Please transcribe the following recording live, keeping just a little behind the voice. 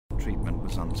treatment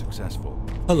was unsuccessful.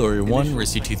 Hello everyone,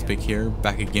 Risky Toothpick here,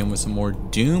 back again with some more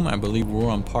Doom. I believe we're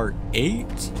on part 8.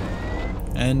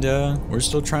 And we're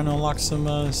still trying to unlock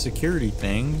some security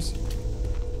things. Ooh,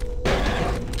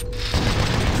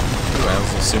 I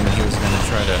was assuming he was going to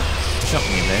try to jump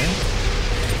me there.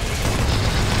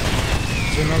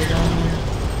 Is there another guy in there?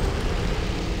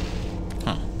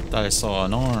 Huh, thought I saw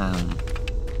an arm.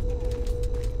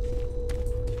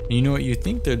 And you know what, you'd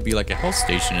think there'd be like a health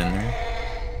station in there.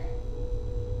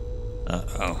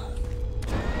 Uh-oh.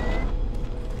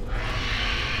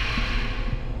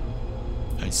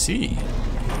 I see.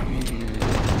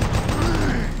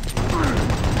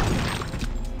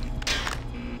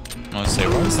 I was say,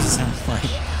 why does this sound like...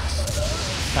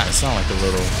 God, it sounds like a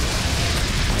little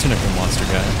tentacle monster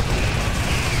guy.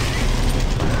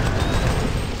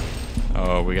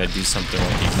 Oh, we gotta do something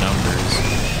with these numbers.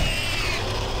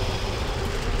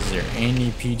 Is there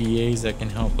any PDAs that can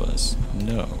help us?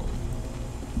 No.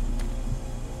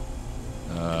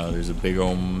 There's a big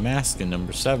old mask in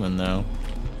number 7 though.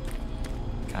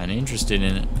 Kinda interested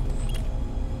in it.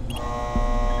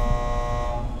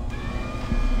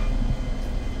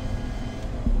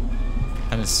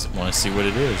 Kinda wanna see what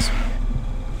it is.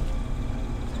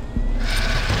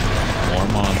 More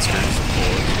monsters, of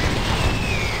course.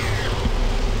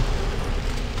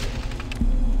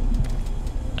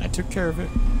 I took care of it.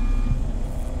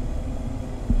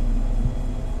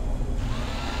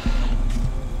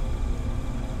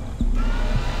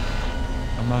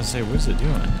 I'm about to say, what's it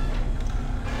doing?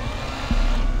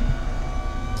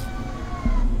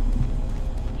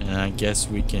 And I guess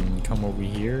we can come over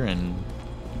here and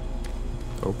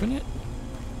open it?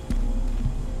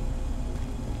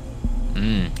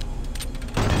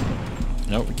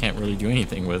 Nope, we can't really do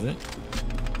anything with it.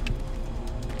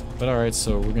 But alright,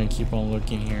 so we're gonna keep on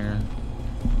looking here.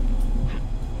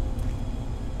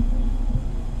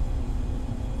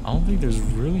 I don't think there's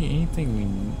really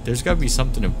anything there's gotta be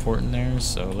something important there,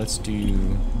 so let's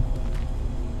do...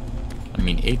 I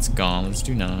mean, 8's gone, let's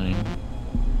do 9.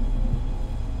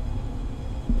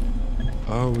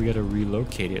 Oh, we gotta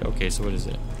relocate it. Okay, so what is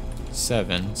it?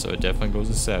 7, so it definitely goes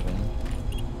to 7.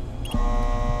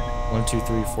 1, 2,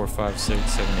 3, 4, 5,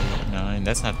 6, 7, 8, 9.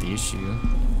 That's not the issue.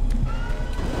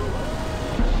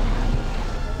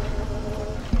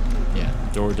 Yeah,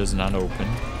 the door does not open.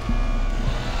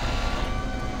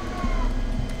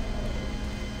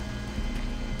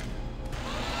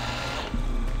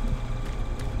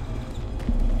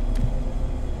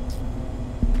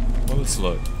 Well, let's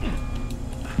look.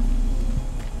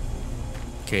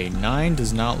 Okay, 9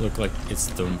 does not look like it's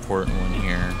the important one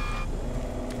here.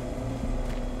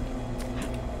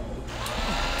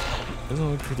 Doesn't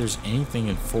look like there's anything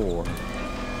in 4.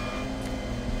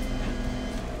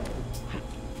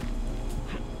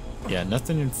 Yeah,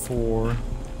 nothing in 4.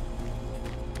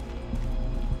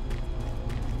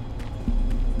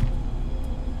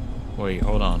 Wait,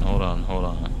 hold on. Hold on.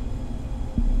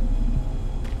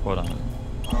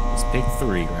 Let's pick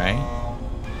 3, right?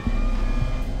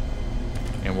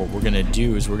 And what we're gonna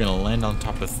do is we're gonna land on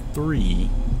top of 3.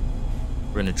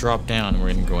 We're gonna drop down and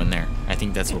we're gonna go in there. I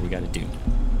think that's what we gotta do.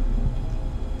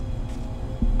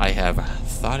 I have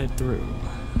thought it through.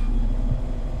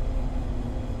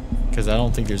 Because I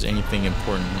don't think there's anything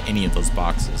important in any of those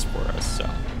boxes for us, so.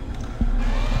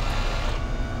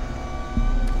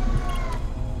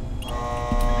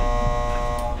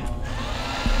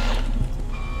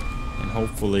 And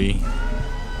hopefully,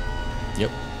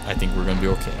 yep, I think we're gonna be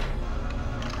okay.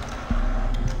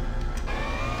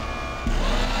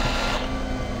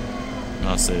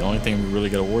 I'll say the only thing we really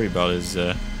gotta worry about is,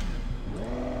 like,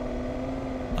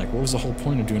 what was the whole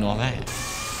point of doing all that?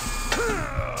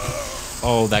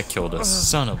 Oh, that killed us.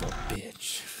 Son of a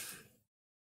bitch.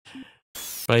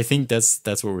 But I think that's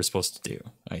what we're supposed to do.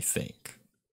 I think.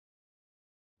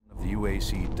 The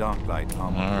UAC dark light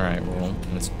armor. Alright, well,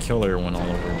 let's kill everyone all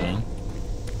over again.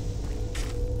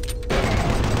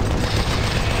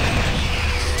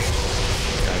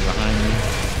 Guy behind me.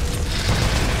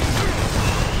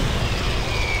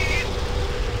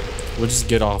 We'll just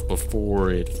get off before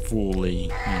it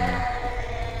fully,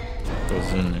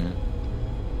 goes in there.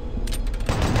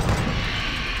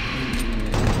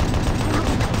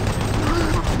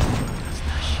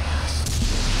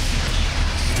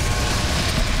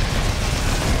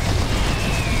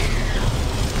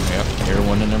 Yep,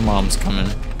 everyone and their mom's coming.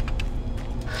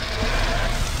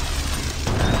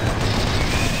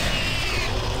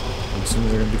 I'm assuming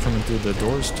they're gonna be coming through the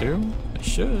doors too. They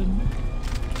should.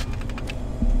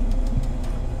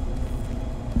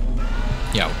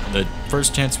 Yeah, the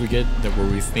first chance we get where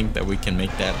we think that we can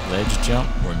make that ledge jump,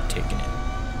 we're taking it.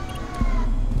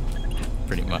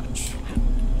 pretty much.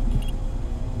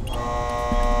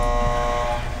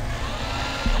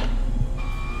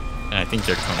 And I think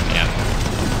they're coming out.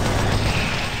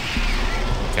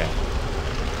 Okay.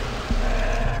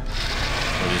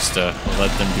 We'll just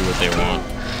let them do what they want.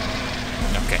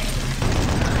 Okay.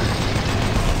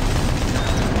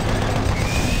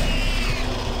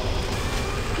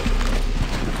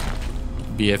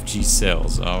 BFG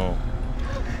cells. Oh,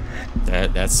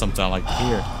 that's something I like to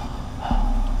hear.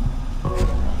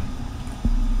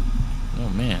 Oh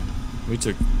man, we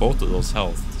took both of those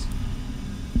healths.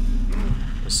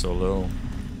 We're so low.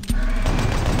 2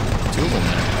 of them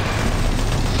now.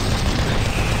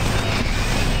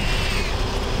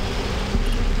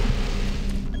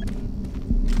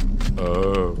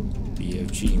 Oh,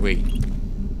 BFG. Wait,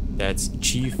 that's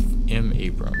Chief M.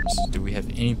 Abrams. Do we have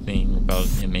anything about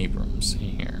M. Abrams in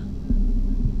here?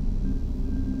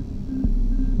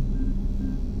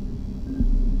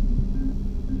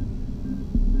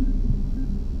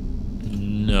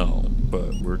 No,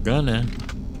 but we're gonna.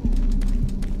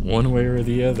 One way or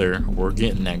the other, we're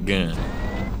getting that gun.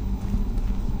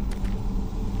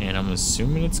 And I'm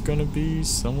assuming it's gonna be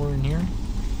somewhere in here.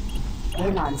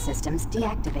 Alarm systems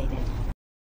deactivated.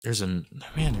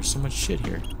 Man, there's so much shit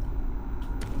here.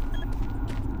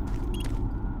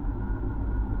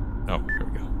 Oh, here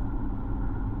we go.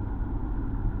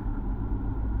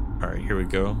 Alright, here we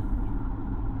go.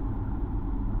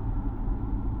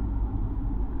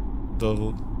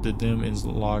 The dim is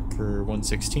locker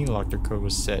 116. Locker code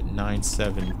was set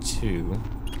 972.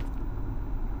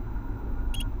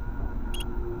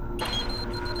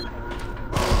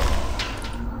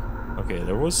 Okay,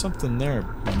 there was something there.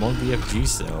 More BFG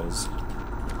cells.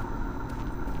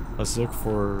 Let's look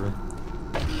for...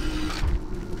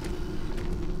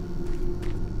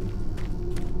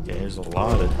 Okay, there's a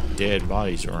lot of dead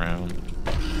bodies around.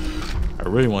 I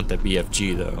really want that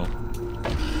BFG though.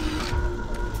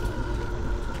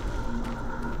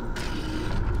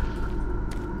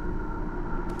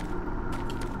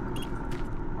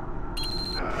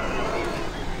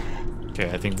 Okay,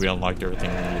 I think we unlocked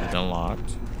everything we needed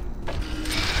unlocked.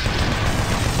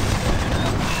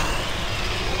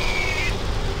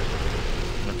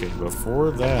 Okay,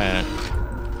 before that,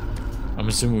 I'm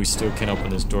assuming we still can't open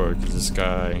this door because this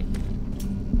guy...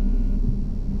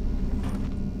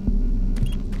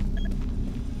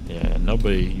 Yeah,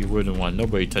 nobody, you wouldn't want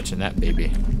nobody touching that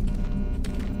baby.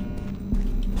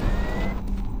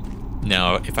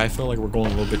 Now, if I feel like we're going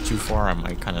a little bit too far, I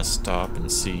might kind of stop and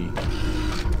see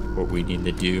what we need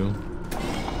to do.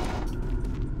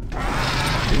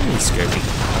 Ooh, scared me.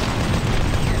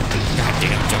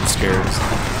 Goddamn jump scares.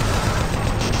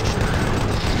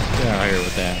 Get out of here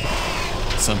with that.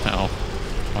 Somehow,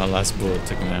 my last bullet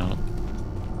took him out.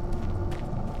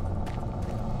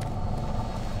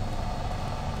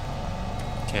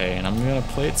 Okay, and I'm gonna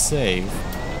play it safe.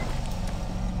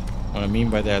 What I mean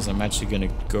by that is I'm actually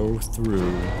gonna go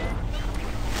through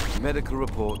Medical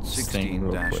report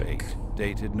 16-8,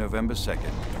 dated November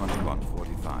 2nd,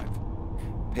 2145.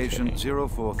 Patient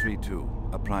 0432,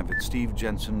 a Private Steve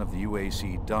Jensen of the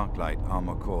UAC Darklight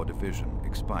Armor Corps Division,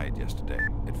 expired yesterday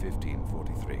at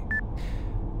 1543.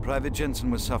 Private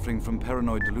Jensen was suffering from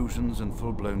paranoid delusions and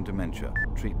full-blown dementia.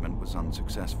 Treatment was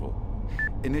unsuccessful.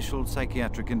 Initial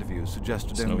psychiatric interviews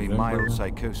suggested only mild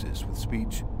psychosis with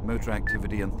speech, motor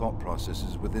activity, and thought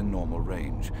processes within normal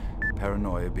range.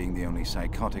 Paranoia being the only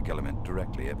psychotic element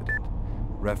directly evident.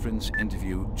 Reference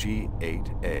interview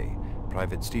G8A.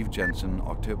 Private Steve Jensen,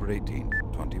 October 18,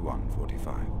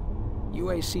 2145.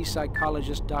 UAC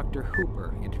psychologist Dr.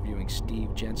 Hooper interviewing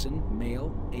Steve Jensen,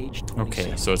 male, age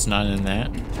 27. Okay, so it's not in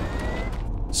that.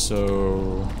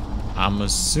 So I'm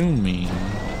assuming...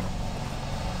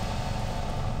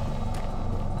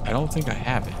 I don't think I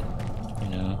have it, you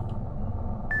know?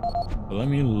 But let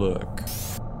me look.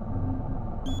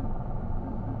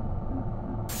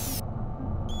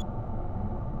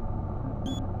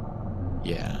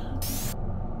 Yeah.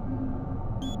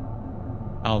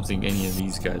 I don't think any of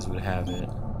these guys would have it.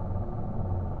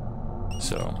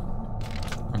 So,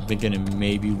 I'm thinking it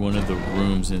may be one of the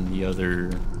rooms in the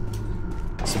other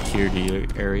security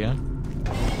area.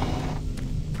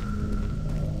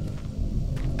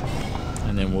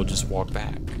 And then we'll just walk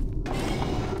back.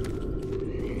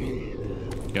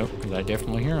 Yep, because I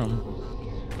definitely hear them.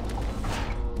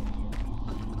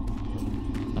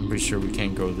 I'm pretty sure we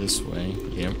can't go this way.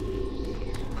 Yep.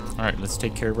 Alright, let's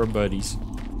take care of our buddies.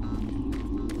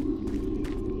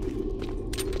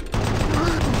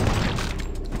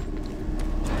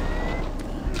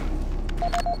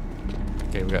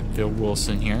 Okay, we got Phil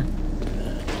Wilson here.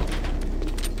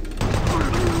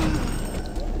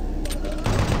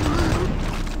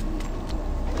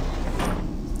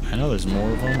 know there's more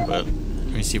of them, but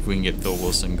let me see if we can get Phil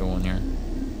Wilson going here.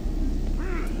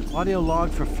 Audio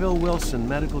log for Phil Wilson,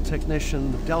 medical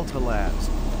technician, Delta Labs,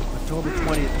 October 20th,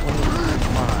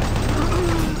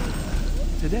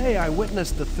 2025. Today, I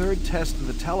witnessed the third test of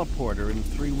the teleporter in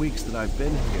 3 weeks that I've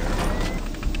been here.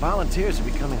 Volunteers are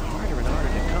becoming harder and harder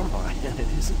to come by, and it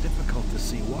isn't difficult to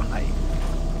see why.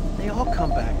 They all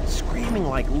come back screaming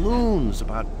like loons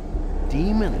about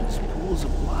demons, pools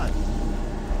of blood.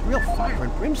 Real fire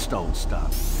and brimstone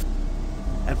stuff.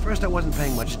 At first I wasn't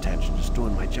paying much attention, just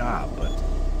doing my job, but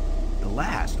the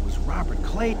last was Robert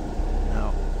Clayton.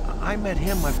 Now, I met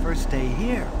him my first day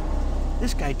here.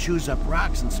 This guy chews up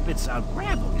rocks and spits out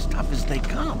gravel, as tough as they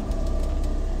come.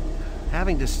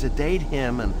 Having to sedate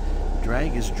him and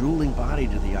drag his drooling body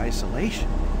to the isolation,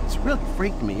 it's really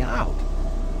freaked me out.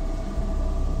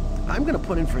 I'm gonna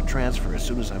put in for a transfer as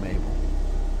soon as I'm able.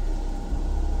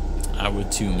 I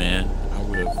would too, man. I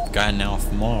would have gotten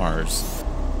off Mars.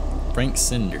 Frank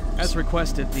Cinders. As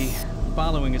requested, the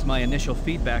following is my initial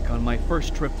feedback on my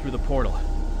first trip through the portal.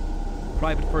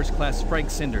 Private First Class Frank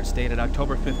Cinders, dated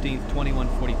October 15th,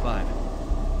 2145.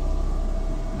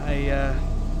 I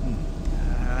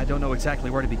don't know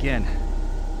exactly where to begin.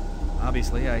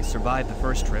 Obviously, I survived the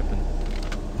first trip and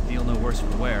feel no worse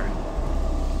for wear.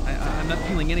 I'm not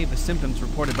feeling any of the symptoms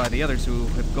reported by the others who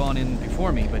have gone in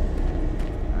before me, but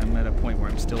I'm at a point where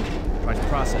I'm still trying to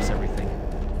process everything.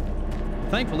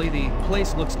 Thankfully, the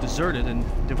place looks deserted and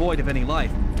devoid of any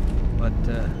life, but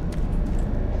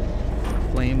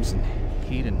flames and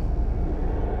heat and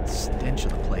the stench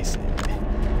of the place.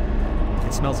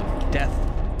 It smells of death,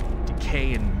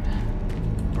 decay, and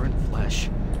burnt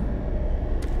flesh.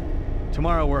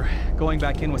 Tomorrow we're going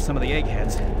back in with some of the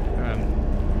eggheads,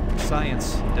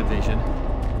 Science Division,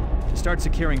 to start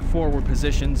securing forward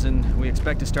positions, and we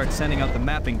expect to start sending out the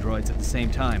mapping droids at the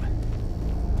same time.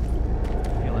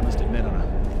 I must admit, on a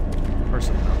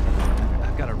personal note,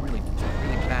 I've got a really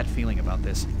bad feeling about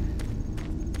this.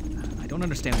 I don't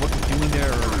understand what we're doing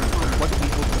there or what we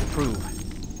hope to prove.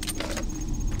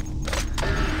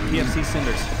 BFG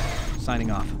Cinders,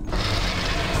 signing off.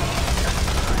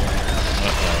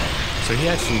 So he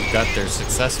actually got there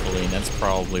successfully, and that's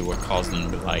probably what caused him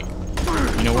to be like,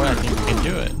 you know what, I think we can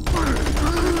do it.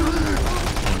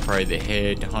 And probably the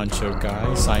head honcho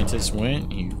guy, scientist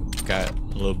went, he got a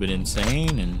little bit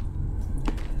insane, and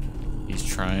he's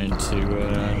trying to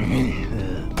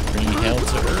bring hell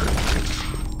to Earth.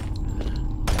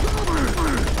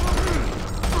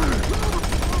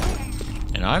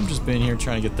 And I've just been here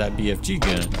trying to get that BFG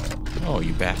gun. Oh,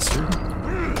 you bastard.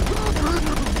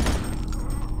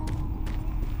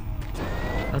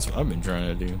 That's what I've been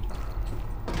trying to do.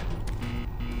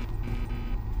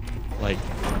 Like,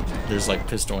 there's like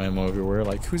pistol ammo everywhere.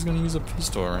 Like, who's gonna use a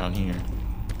pistol around here?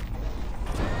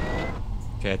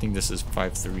 Okay, I think this is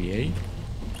 538.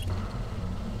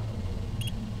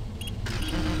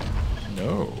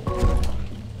 No.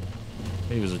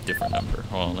 Maybe it was a different number.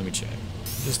 Hold on, let me check.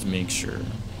 Just to make sure.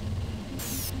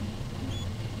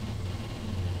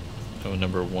 Oh,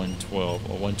 number 112. Well,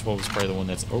 112 is probably the one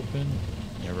that's open.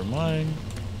 Never mind.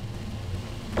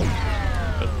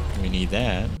 But we need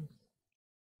that.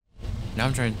 Now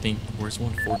I'm trying to think, where's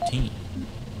 114?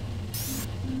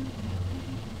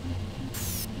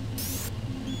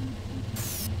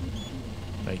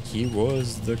 Like, he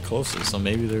was the closest, so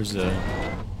maybe there's a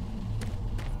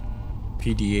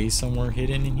PDA somewhere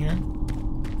hidden in here?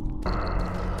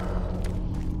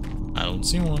 I don't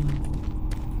see one.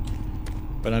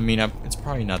 But I mean, it's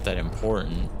probably not that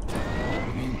important.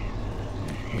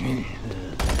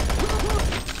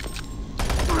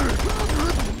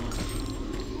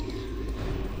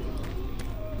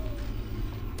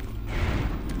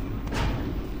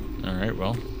 Alright,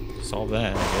 well, solve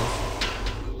that, I guess.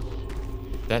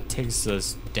 That takes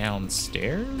us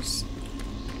downstairs?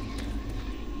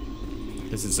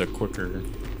 This is a quicker...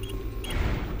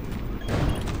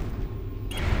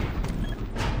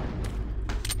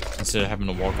 instead of having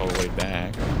to walk all the way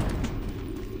back.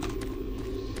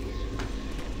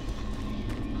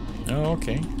 Oh,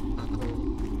 okay.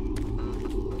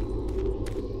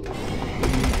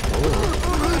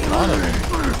 Oh, a lot of them.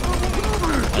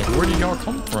 Like, where did y'all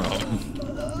come from? Trying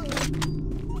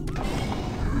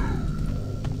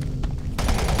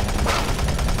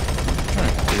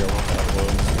to figure out what that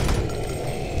was.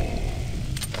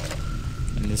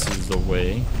 And this is the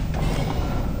way.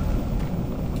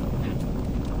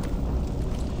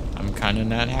 I'm kind of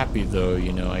not happy though,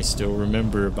 you know. I still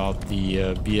remember about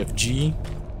the BFG.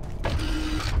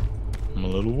 I'm a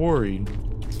little worried.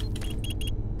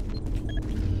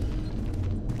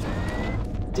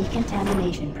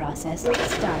 Decontamination process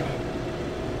started.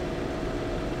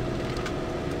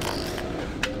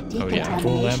 Oh yeah,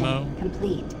 full ammo.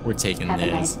 Complete. We're taking Have this.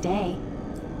 a nice day.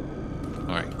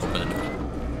 Alright, open the door.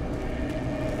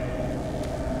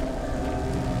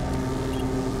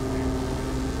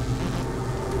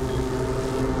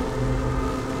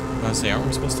 I was say, aren't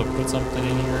we supposed to put something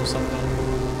in here or something?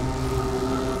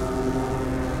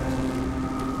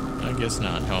 I guess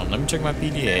not. Hold on, let me check my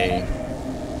PDA.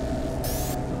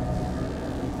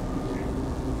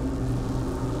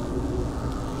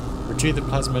 Retrieve the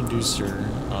plasma inducer.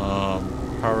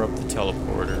 Power up the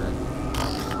teleporter.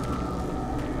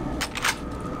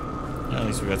 Yeah, at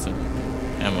least we got some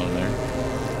ammo there.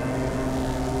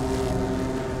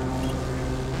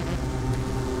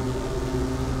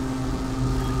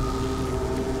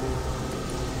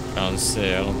 I was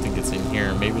say, I don't think it's in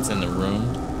here. Maybe it's in the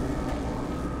room.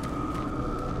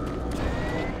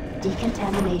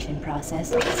 Decontamination process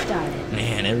started.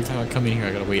 Man, every time I come in here,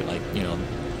 I gotta wait like,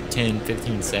 10,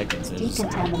 15 seconds. And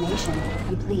Decontamination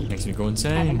complete. makes me go Have a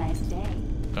insane. nice day.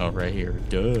 Oh, right here.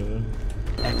 Duh.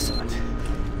 Excellent.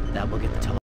 That will get the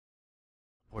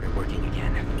teleporter working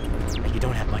again. You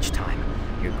don't have much time.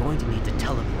 You're going to need to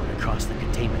teleport across the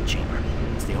containment chamber.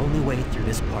 It's the only way through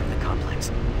this part of the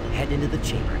complex. Head into the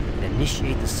chamber and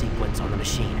initiate the sequence on the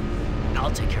machine.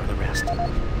 I'll take care of the rest.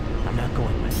 I'm not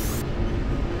going with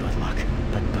you. Good luck.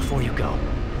 But before you go,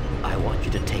 I want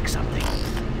you to take something.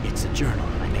 It's a journal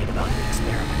I made about the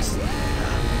experiments.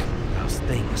 Those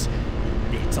things.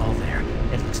 It's all there.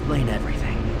 It'll explain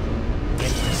everything.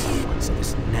 Get it to someone so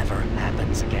this never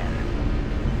happens again.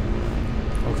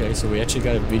 Okay, so we actually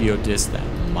got a video disc that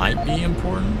might be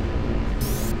important.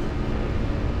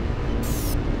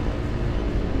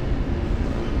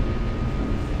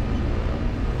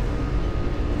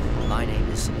 My name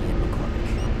is Ian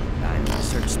McCormick. I'm a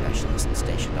research specialist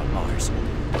stationed on Mars,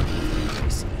 working for the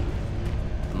UAC.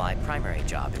 My primary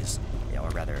job is, or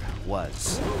rather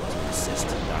was, to assist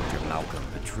Dr. Malcolm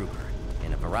Petruger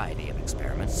in a variety of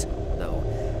experiments, though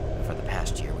for the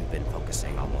past year we've been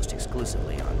focusing almost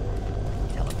exclusively on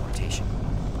teleportation.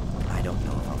 I don't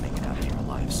know if I'll make it out of here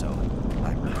alive, so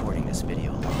I'm recording this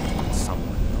video alone to let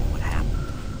someone know what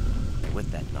happened. And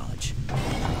with that knowledge,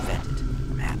 prevent it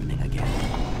from happening again.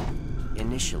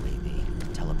 Initially,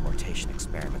 the teleportation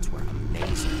experiments were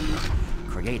amazing.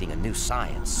 Creating a new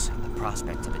science, and the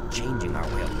prospects of it changing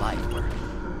our way of life were,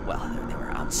 well, they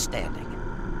were outstanding.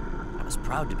 I was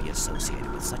proud to be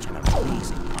associated with such an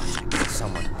amazing project with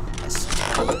someone as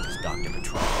smart as Dr.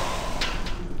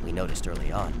 Petruger. We noticed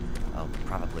early on,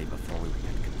 probably before we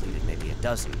had completed maybe a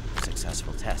dozen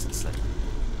successful tests, that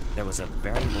there was a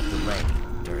variable delay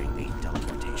during the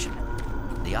teleportation.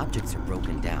 The objects are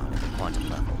broken down at the quantum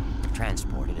level,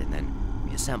 transported, and then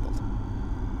reassembled.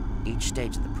 Each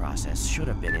stage of the process should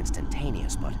have been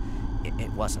instantaneous, but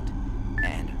it wasn't,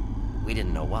 and we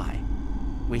didn't know why.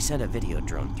 We sent a video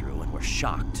drone through and were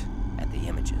shocked at the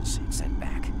images it sent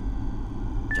back.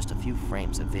 Just a few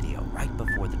frames of video right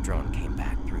before the drone came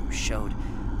back through showed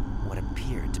what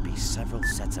appeared to be several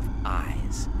sets of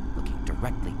eyes looking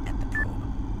directly at the probe.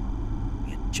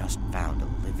 We had just found a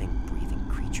living, breathing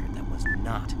creature that was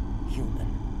not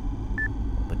human.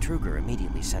 Petruger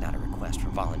immediately sent out a request for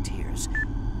volunteers.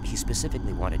 He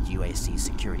specifically wanted UAC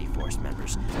security force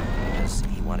members because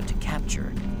he wanted to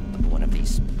capture one of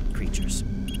these creatures.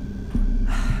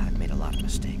 I've made a lot of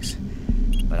mistakes,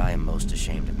 but I am most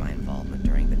ashamed of my involvement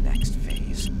during the next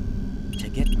phase. To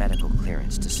get medical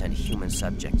clearance to send human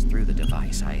subjects through the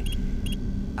device,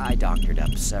 I doctored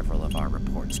up several of our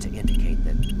reports to indicate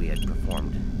that we had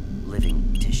performed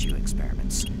living tissue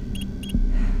experiments.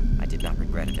 I did not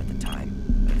regret it at the time,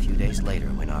 but a few days later,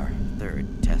 when our third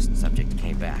test subject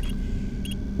came back,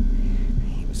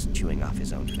 he was chewing off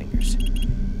his own fingers.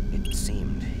 It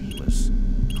seemed he was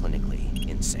clinically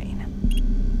insane.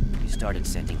 We started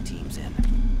sending teams in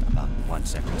about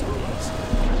once every 2 days.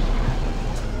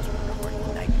 Teams were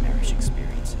reporting nightmarish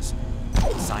experiences,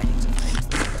 sightings of things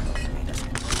that made us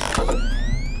ill.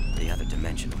 The other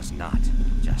dimension was not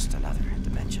just another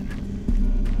dimension.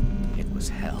 It was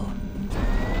hell.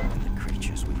 And the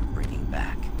creatures we were bringing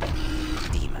back,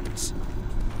 demons.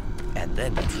 And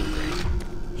then Petruger,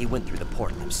 he went through the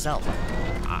portal himself.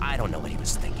 I don't know what he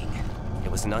was thinking. It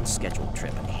was an unscheduled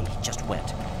trip, and he just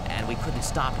went, and we couldn't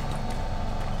stop him.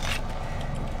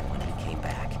 When he came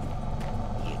back,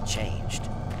 he had changed.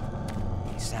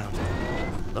 He sounded,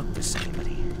 looked the same, but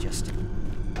he just,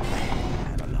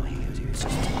 I don't know, he was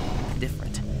just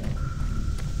different.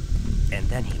 And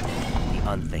then he did the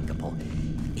unthinkable.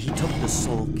 He took the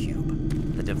Soul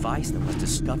Cube, the device that was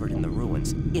discovered in the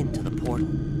ruins, into the portal.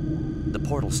 The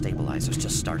portal stabilizers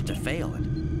just started to fail,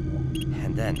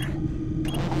 and then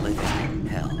living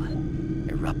hell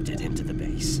erupted. erupted into the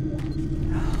base.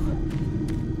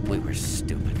 We were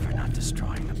stupid for not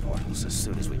destroying the portals as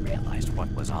soon as we realized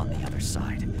what was on the other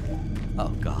side. Oh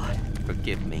God,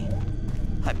 forgive me.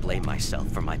 I blame myself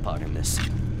for my part in this.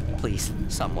 Please,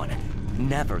 someone,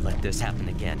 never let this happen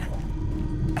again.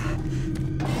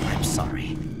 I'm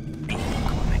sorry.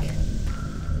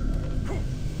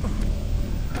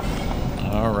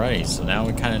 Alright, so now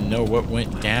we kind of know what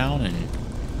went down, and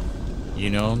you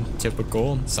know,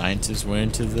 typical scientists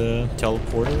went into the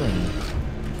teleporter and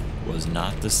was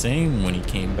not the same when he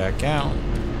came back out.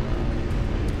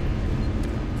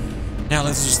 Now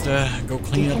let's just go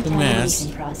clean up the mess.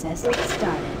 Decontamination process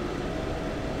started.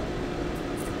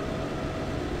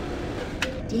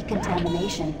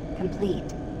 Decontamination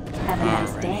complete. Have a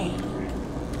nice day.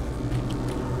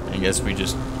 I guess we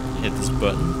just hit this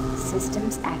button.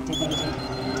 Systems activated.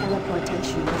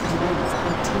 Teleportation will commence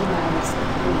in T-minus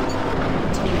 3,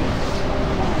 2,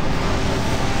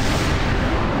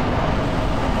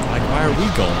 1. Like, why are we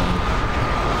going?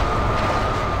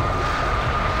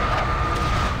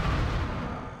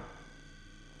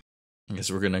 I guess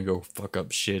we're gonna go fuck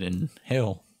up shit in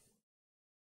hell.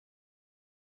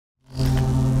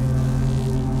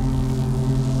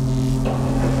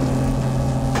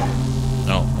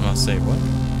 No, I'm gonna say what?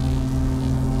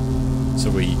 So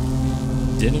we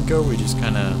didn't go, we just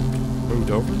kind of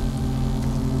moved over?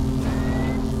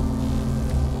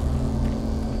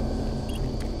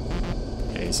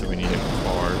 Okay, so we need a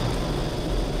car.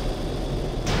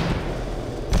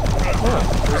 Oh,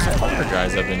 there's some other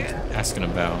guys I've been asking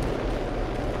about.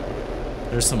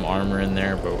 There's some armor in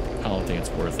there, but I don't think it's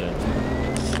worth it.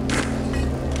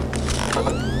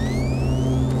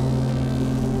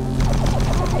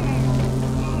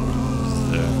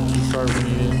 Is the key card we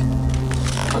needed?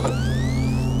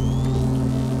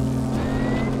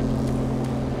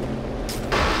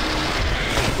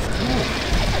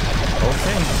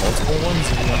 Okay, multiple ones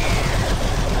here.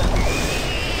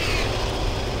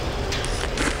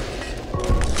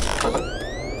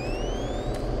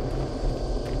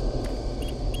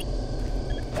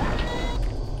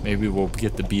 Maybe we'll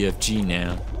get the BFG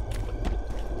now.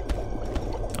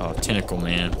 Oh, Tentacle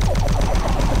Man.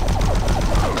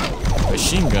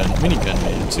 Machine gun, minigun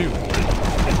man too.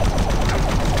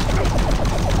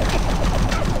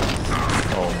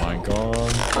 Oh my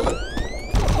god.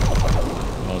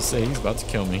 I'll say he's about to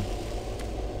kill me.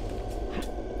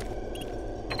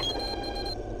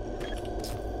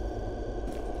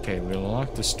 Okay, we'll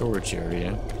unlock the storage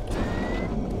area.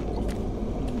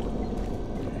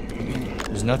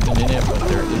 There's nothing in it, but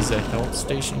there is a health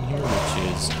station here, which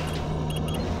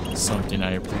is something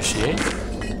I appreciate.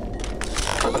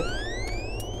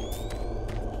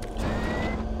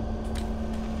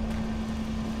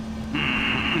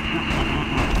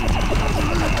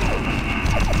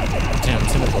 Damn,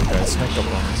 tentacle guys snuck up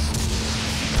on us.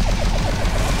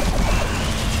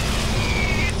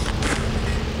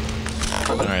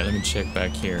 Alright, let me check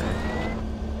back here.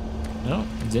 No,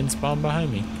 it didn't spawn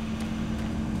behind me.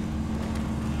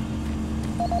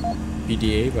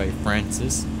 PDA by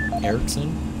Francis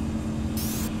Erickson.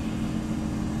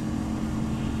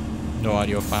 No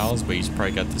audio files, but he's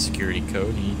probably got the security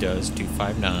code. He does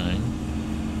 259.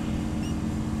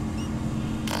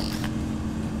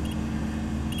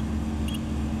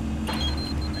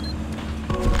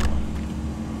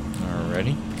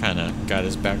 Alrighty, kind of got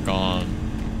us back on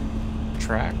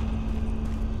track.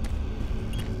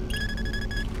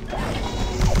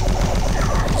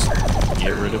 Just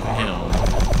get rid of him.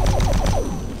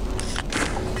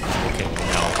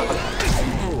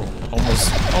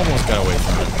 Almost got away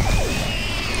from it.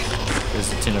 There's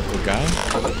the tentacle guy.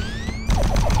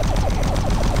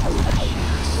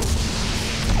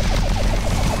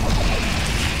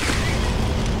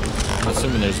 I'm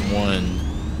assuming there's one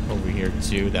over here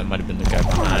too. That might have been the guy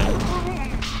behind.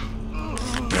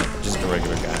 No, just a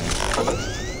regular guy.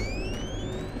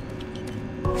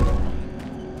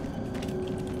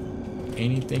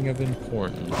 Anything of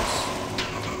importance?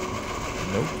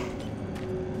 Nope.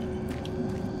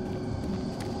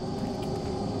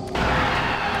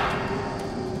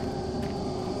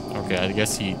 Okay, I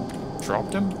guess he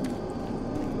dropped him.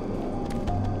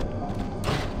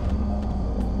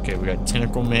 Okay, we got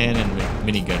Tentacle Man and the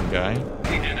minigun guy. They'll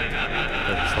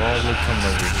probably come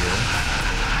over here.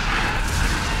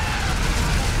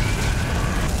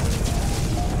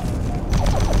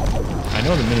 I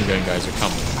know the minigun guys are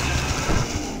coming.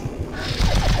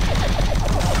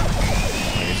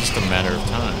 Like, it's just a matter of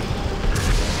time.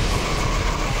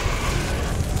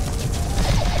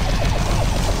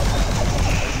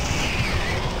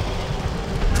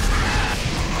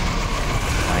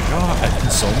 God,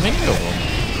 so many of them.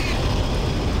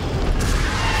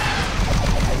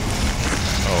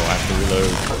 have to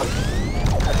reload.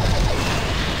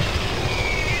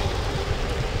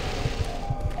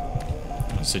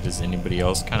 So does anybody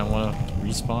else kind of want to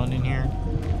respawn in here?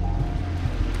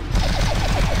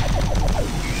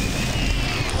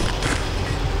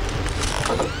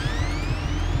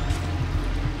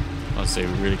 I'll say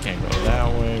we really can't go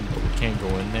that way, but we can't go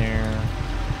in there.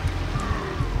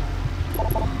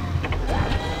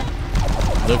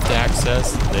 Lift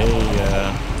access, they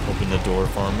opened the door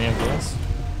for me, I guess.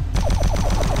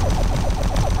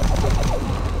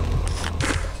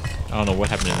 I don't know what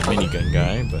happened to the minigun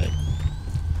guy, but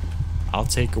I'll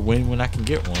take a win when I can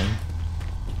get one.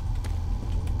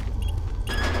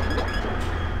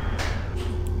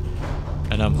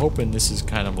 And I'm hoping this is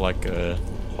kind of like a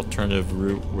alternative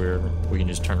route where we can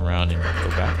just turn around and go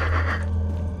back.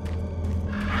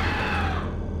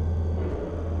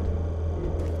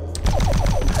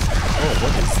 Oh,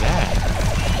 what is that?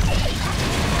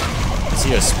 Is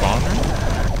he a spawner?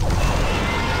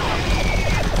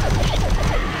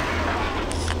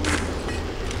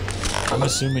 I'm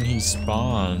assuming he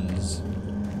spawns.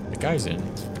 The guy's in.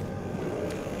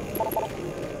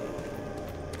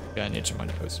 Got an itch in my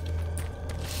nose.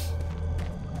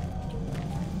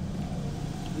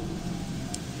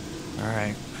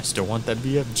 Alright, I still want that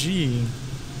BFG.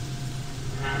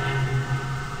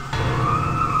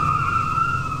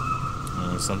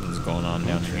 Oh, something's going on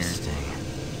down here.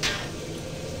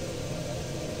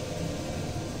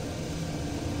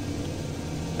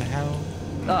 The hell?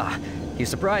 Ah, you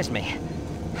surprised me.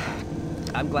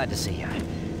 I'm glad to see you.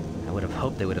 I would have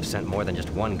hoped they would have sent more than just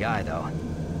one guy, though.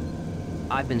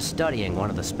 I've been studying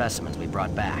one of the specimens we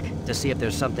brought back to see if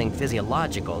there's something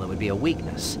physiological that would be a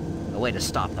weakness, a way to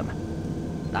stop them.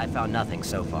 I found nothing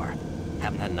so far.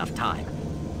 Haven't had enough time.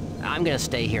 I'm gonna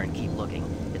stay here and keep looking.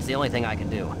 It's the only thing I can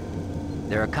do.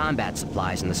 There are combat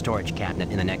supplies in the storage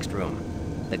cabinet in the next room.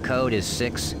 The code is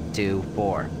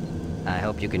 624. I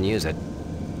hope you can use it.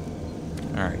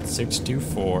 Alright,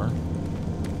 624.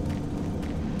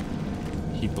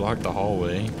 He blocked the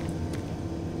hallway.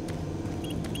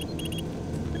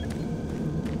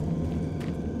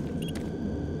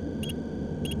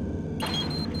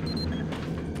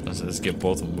 Let's get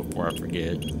both of them before I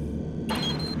forget.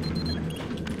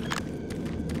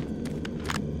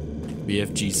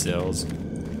 BFG cells.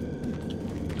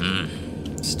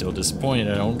 Still disappointed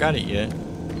I don't got it yet.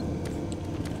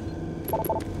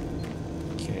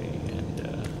 Okay, and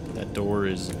that door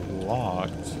is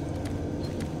locked.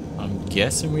 I'm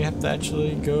guessing we have to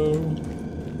actually go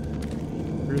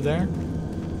through there.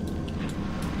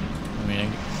 I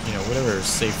mean, you know, whatever is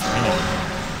safe for him.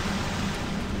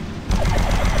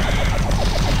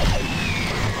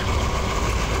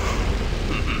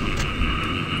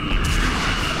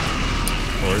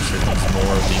 Here comes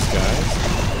more of these guys.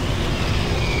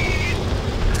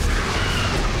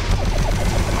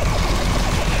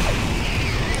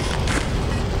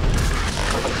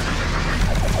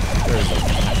 There's a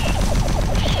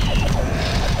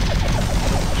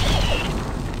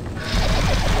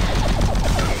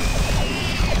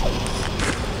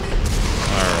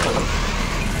Alright.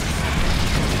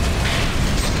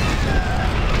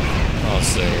 I'll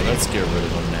say, let's get rid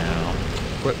of them now.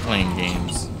 Quit playing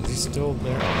games. He's still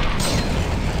there.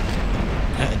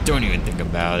 Don't even think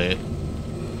about it.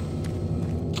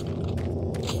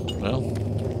 Well,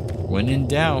 when in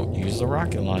doubt, use the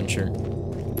rocket launcher.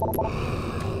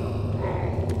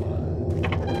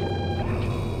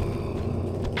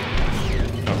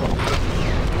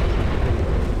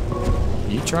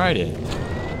 You tried it.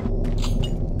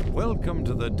 Welcome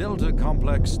to the Delta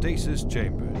Complex Stasis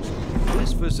Chambers.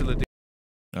 This facility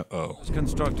is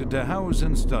constructed to house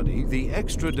and study the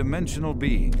extra-dimensional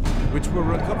beings, which were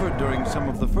recovered during some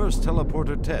of the first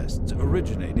teleporter tests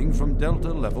originating from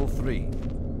Delta Level 3.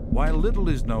 While little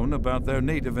is known about their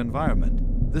native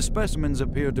environment, the specimens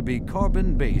appear to be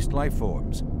carbon-based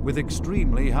lifeforms with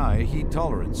extremely high heat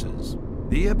tolerances.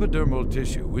 The epidermal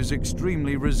tissue is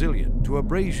extremely resilient to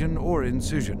abrasion or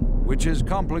incision, which has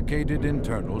complicated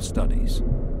internal studies.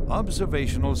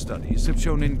 Observational studies have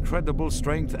shown incredible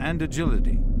strength and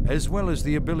agility, as well as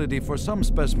the ability for some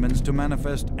specimens to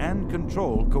manifest and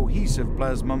control cohesive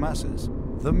plasma masses.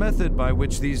 The method by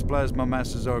which these plasma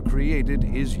masses are created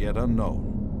is yet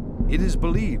unknown. It is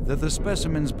believed that the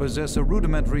specimens possess a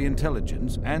rudimentary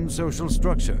intelligence and social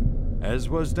structure, as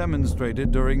was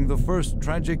demonstrated during the first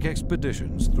tragic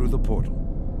expeditions through the portal.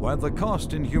 While the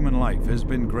cost in human life has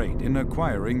been great in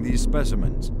acquiring these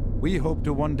specimens, we hope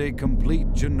to one day complete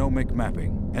genomic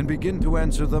mapping and begin to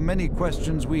answer the many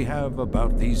questions we have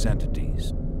about these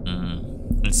entities.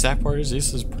 And sad part is,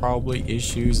 this is probably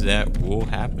issues that will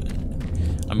happen.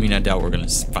 I mean, I doubt we're gonna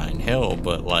find hell,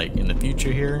 but like in the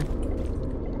future here,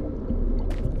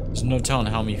 there's no telling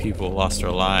how many people lost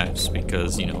their lives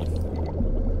because, you know,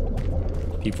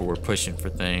 people were pushing for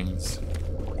things.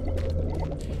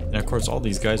 And of course, all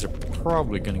these guys are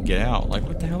probably gonna get out. Like,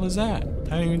 what the hell is that?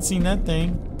 I haven't even seen that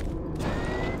thing.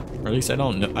 Or at least I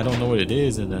don't know what it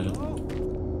is. And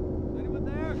Anyone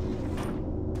there?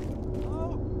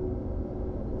 Hello?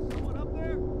 Someone up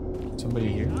there? somebody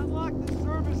here. Unlock the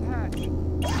service hatch.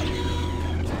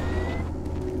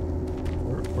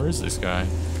 Where is this guy?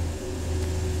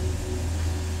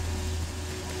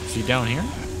 Is he down here?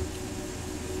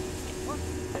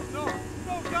 No!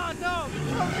 No, God, no!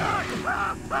 No, God!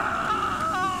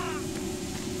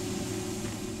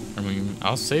 I mean,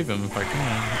 I'll save him if I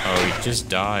can. Oh, he just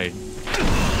died.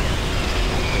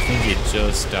 I think he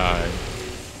just died.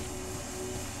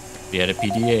 He had a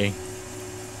PDA.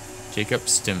 Jacob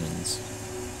Stimmons.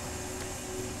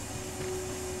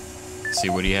 See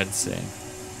what he had to say.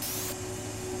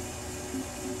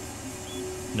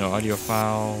 No audio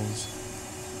files.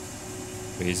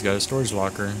 But he's got a storage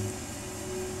locker.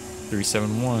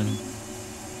 371.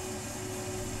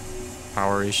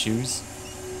 Power issues.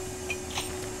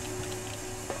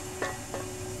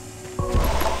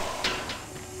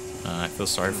 I feel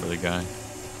sorry for the guy.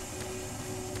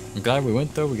 I'm glad we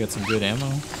went though. We got some good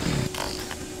ammo.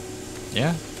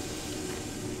 Yeah.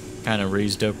 Kind of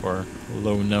raised up our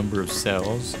low number of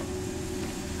cells.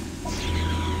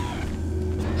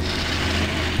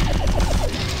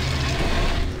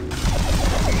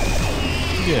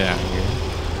 Get out of here.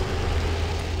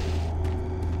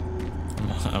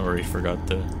 I already forgot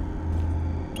the...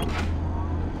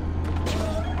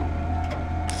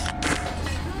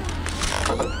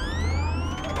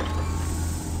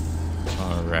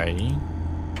 Alrighty.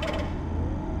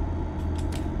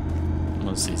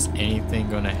 Unless there's anything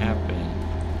gonna happen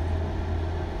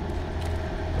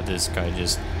with this guy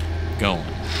just going.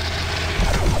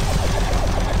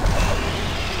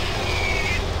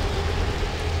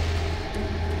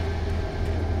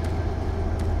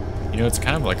 You know, it's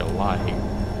kind of like a light.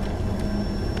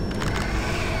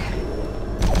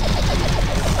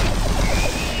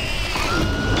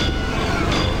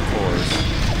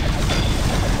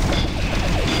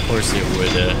 Of course it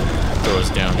would throw us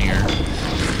down here.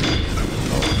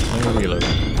 Oh, let me reload.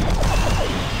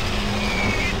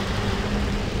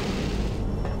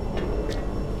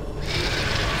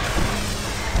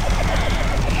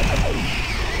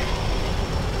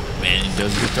 Man, it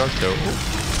does get dark though.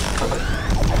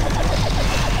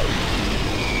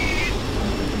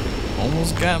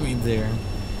 Almost got me there.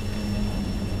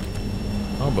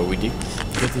 Oh, but we did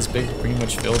get this big pretty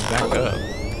much filled back up.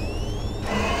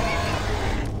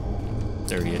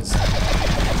 There he is.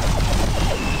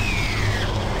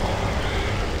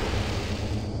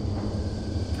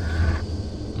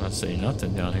 I'm not saying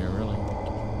nothing down here, really.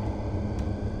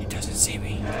 He doesn't see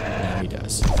me. No, he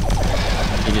does.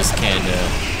 He just can't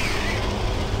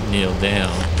kneel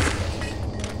down.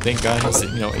 Thank God he's,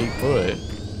 8 foot.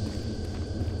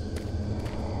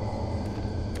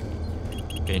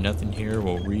 Okay, nothing here.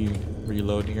 We'll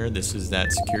reload here. This is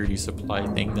that security supply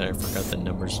thing that I forgot the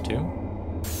numbers to.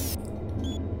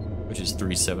 Which is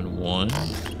 371.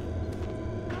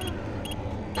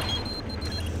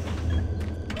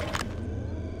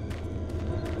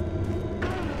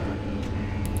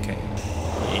 Okay.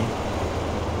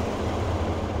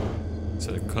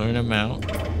 So they're clearing them out.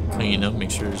 Clean them, make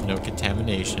sure there's no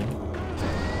contamination.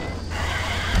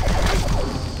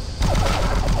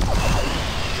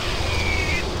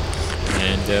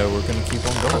 And we're gonna keep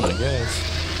on going, I guess.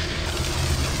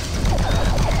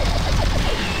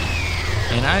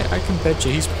 And I can bet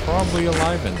you he's probably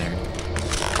alive in there.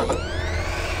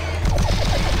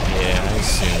 Yeah, I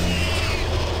assume.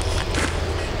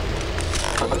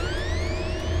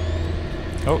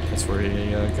 Oh, that's where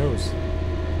he goes.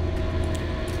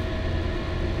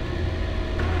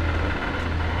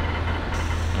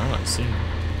 Oh, I see.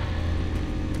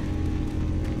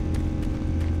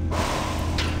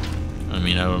 I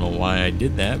mean, I don't know why I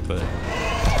did that, but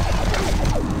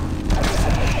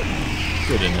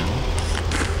good to know.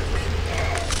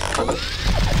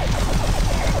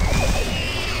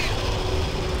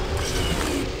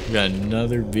 We got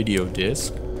another video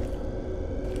disc.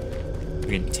 We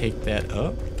can take that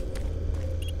up.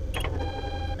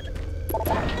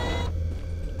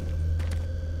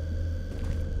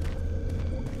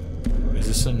 Is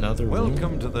this another room?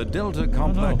 Welcome to the Delta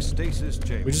Complex Stasis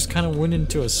Chamber. We just kind of went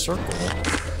into a circle.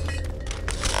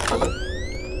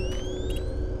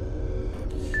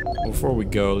 Before we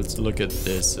go, let's look at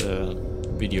this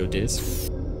video disc.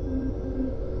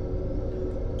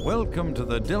 Welcome to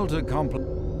the Delta Complex.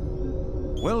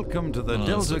 Welcome to the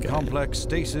Delta Complex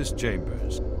Stasis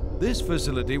Chambers. This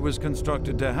facility was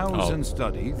constructed to house and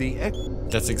study the...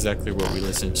 That's exactly what we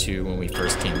listened to when we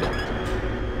first came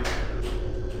in.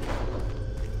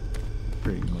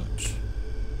 Pretty much.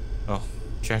 Oh,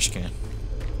 trash can.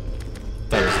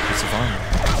 That was a piece of armor.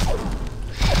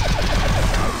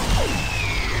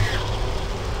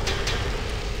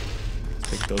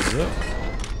 Pick those up.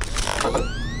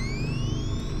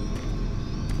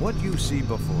 What you see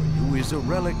before you is a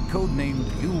relic codenamed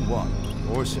U1,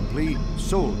 or simply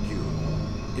Soul Cube.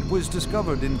 It was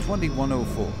discovered in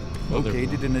 2104,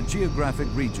 located in a geographic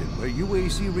region where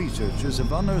UAC researchers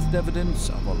have unearthed evidence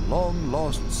of a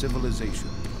long-lost civilization.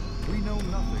 We know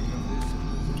nothing of this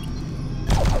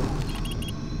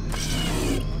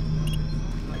civilization.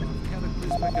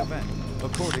 Cataclysmic event,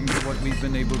 according to what we've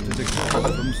been able to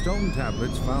decode from stone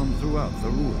tablets found throughout the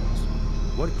ruins.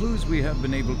 What clues we have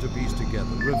been able to piece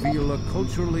together reveal a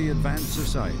culturally advanced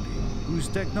society whose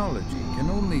technology can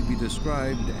only be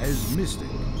described as mystic,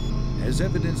 as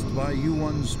evidenced by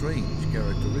U1's strange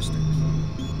characteristics.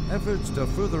 Efforts to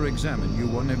further examine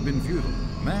U1 have been futile.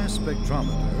 Mass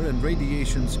spectrometer and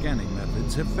radiation scanning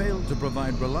methods have failed to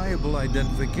provide reliable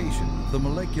identification of the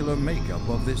molecular makeup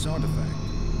of this artifact.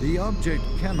 The object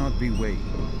cannot be weighed,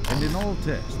 and in all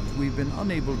tests, we've been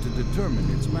unable to determine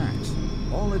its mass.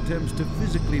 All attempts to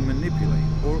physically manipulate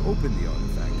or open the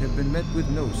artifact have been met with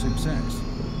no success.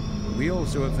 We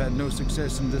also have had no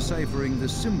success in deciphering the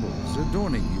symbols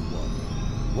adorning U1.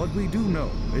 What we do know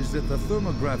is that the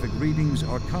thermographic readings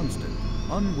are constant,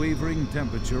 unwavering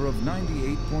temperature of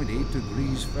 98.8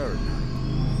 degrees Fahrenheit.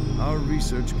 Our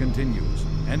research continues,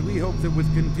 and we hope that with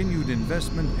continued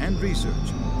investment and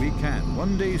research, we can,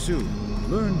 one day soon,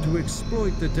 learn to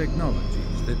exploit the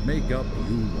technologies that make up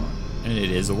U1. And it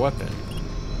is a weapon.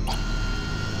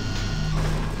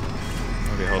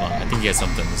 Okay, hold on. I think he has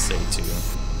something to say too.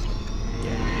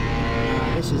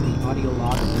 This is the audio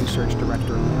log of Research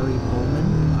Director Larry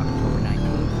Bowman, October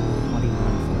 19th,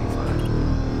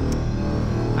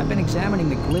 2145. I've been examining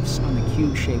the glyphs on the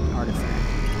cube-shaped artifact,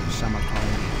 which some are calling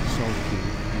the Soul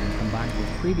Cube, and combined with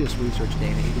previous research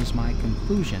data, it is my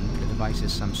conclusion the device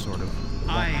is some sort of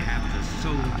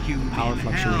power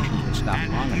fluctuation would stop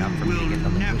long enough for me to get the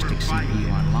linguistic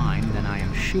CPU online, then I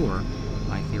am sure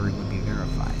my theory would be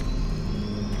verified.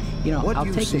 You know, I'll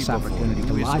take this opportunity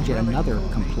to lodge yet another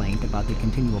complaint about the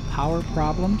continual power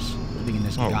problems. Living in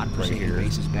this godforsaken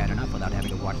base is bad enough without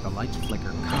having to watch the lights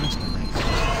flicker constantly.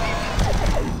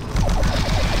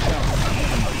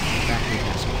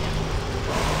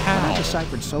 What I've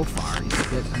deciphered so far is a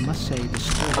bit, I must say,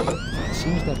 disturbing. It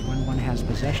seems that when one has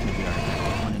possession of the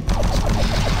artifact, one impulse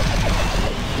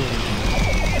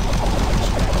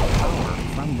power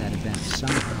from that event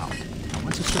somehow. Now,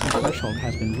 once a certain threshold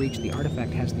has been reached, the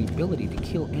artifact has the ability to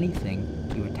kill anything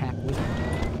you attack with it.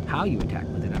 How you attack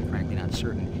with it, I'm frankly not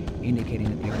certain, indicating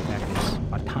that the artifact is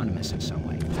autonomous in some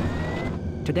way.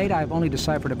 To date, I've only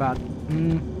deciphered about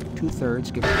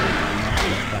 2/3, give or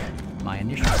take, but my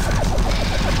initial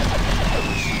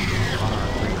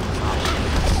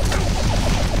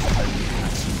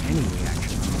any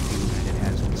reaction on the view that it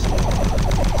has been scanning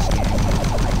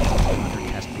another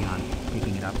test beyond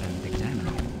picking it up and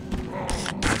examining it.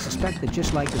 I suspect that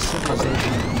just like the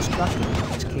civilization constructed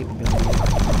it, its capability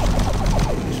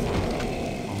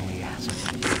only as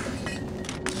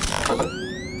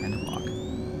and a log.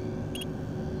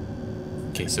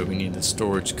 Okay, so we need the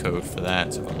storage code for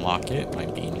that to unlock it.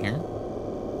 Might be in here.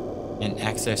 And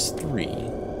access 3.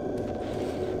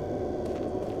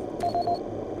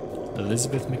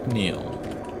 Elizabeth McNeil.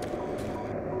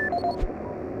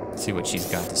 Let's see what she's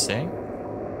got to say.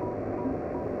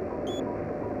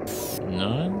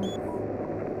 None.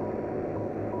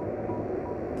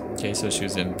 Okay, so she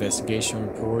was an investigation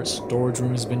report. Storage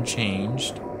room has been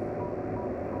changed.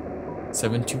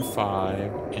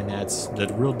 725, and that's the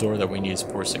real door that we need is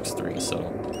 463.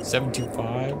 So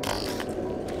 725,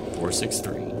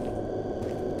 463.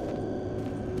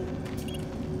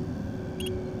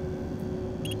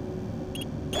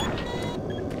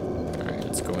 Alright,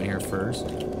 let's go in here first.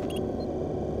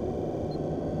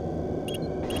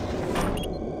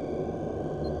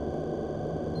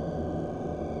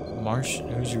 Marsh,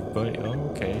 who's your buddy?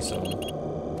 Oh, okay, so.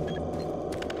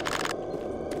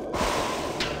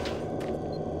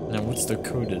 Now, what's the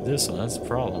code to this one? That's the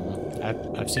problem.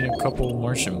 I've seen a couple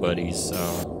Martian buddies, so.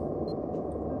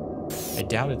 I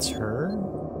doubt it's her.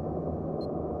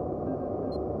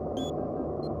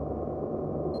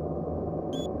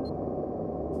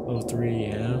 Level 3,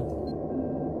 yeah.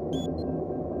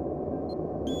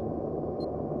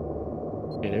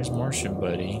 Okay, there's Martian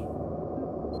buddy.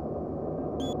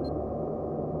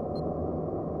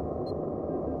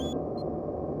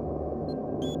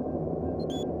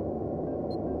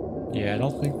 Yeah, I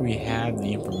don't think we have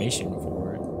the information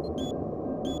for it.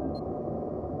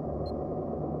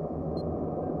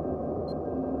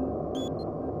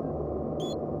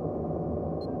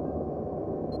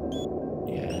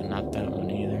 Yeah, not that one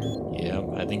either.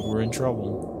 Yep, I think we're in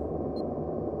trouble.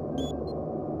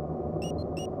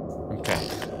 Okay.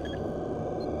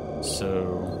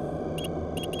 So...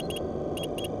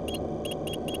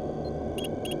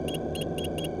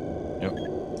 Yep.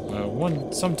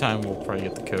 Sometime we'll probably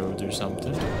get the codes or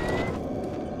something.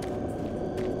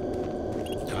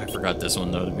 Oh, I forgot this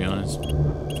one though, to be honest.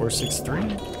 463?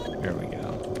 There we go.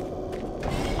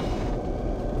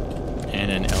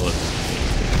 And an elevator.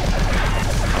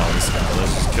 Oh, this guy.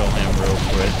 Let's just kill him real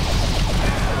quick.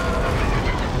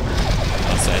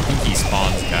 I think he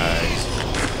spawns guys.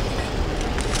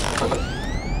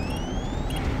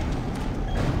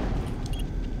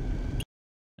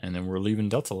 And then we're leaving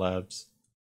Delta Labs.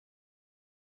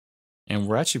 And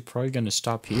we're actually probably going to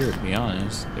stop here, to be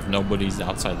honest, if nobody's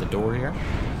outside the door here.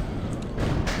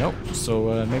 Nope.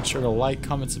 So make sure to like,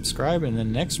 comment, subscribe, and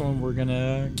then next one we're going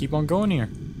to keep on going here.